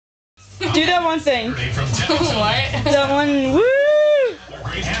Do that one thing. What? That one. Woo!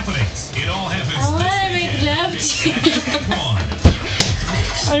 Great happenings. It all happens. I wanna make love to you.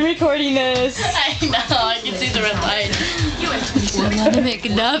 I'm recording this. I know, I can see the red light. I wanna make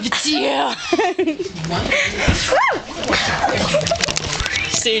love to you.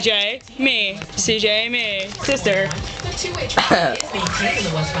 CJ, me. CJ, me. Sister. The two-way traffic is maintained in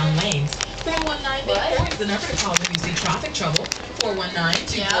the westbound lanes. 419 is the number to call when you see traffic trouble.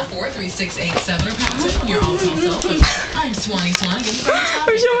 419-244-3687 or pass your all-call cell phone. I'm Swanee Swan.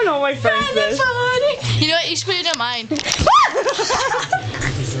 I'm showing all my friends this. You know what? You should put it in mine.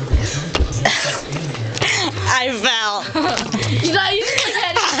 I fell. You know, you should look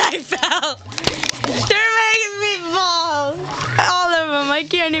at it. I fell. They're making me fall. All of them. I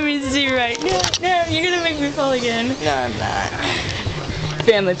can't even see right now. No, you're gonna make me fall again. No, I'm not.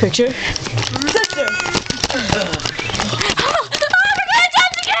 Family picture. Sister.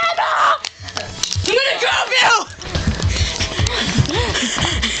 I'm gonna drop you!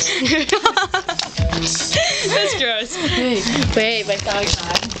 That's gross. Wait, my dog's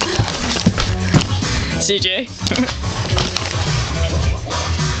on. CJ.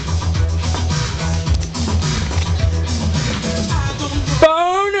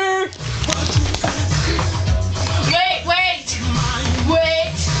 Boner! Wait!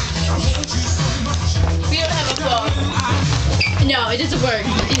 We don't have a phone. No, it doesn't work.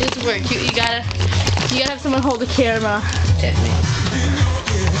 It doesn't work. You gotta have someone hold the camera.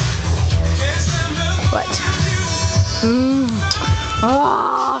 What?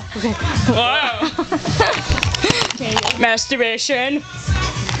 Oh. Okay. Wow. Masturbation.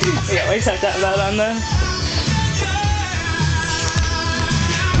 We always have to have that on the.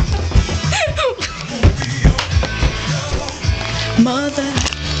 Mother.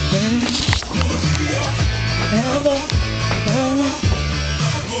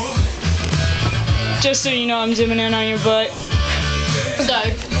 Just so you know, I'm zooming in on your butt.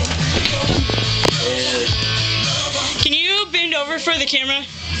 Sorry. Can you bend over for the camera?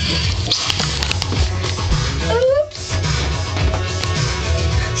 Oops.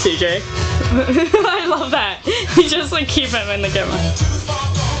 CJ. I love that. You just like keep him in the camera.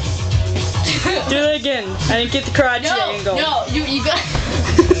 Do it again. I didn't get the crotch angle. No, you got.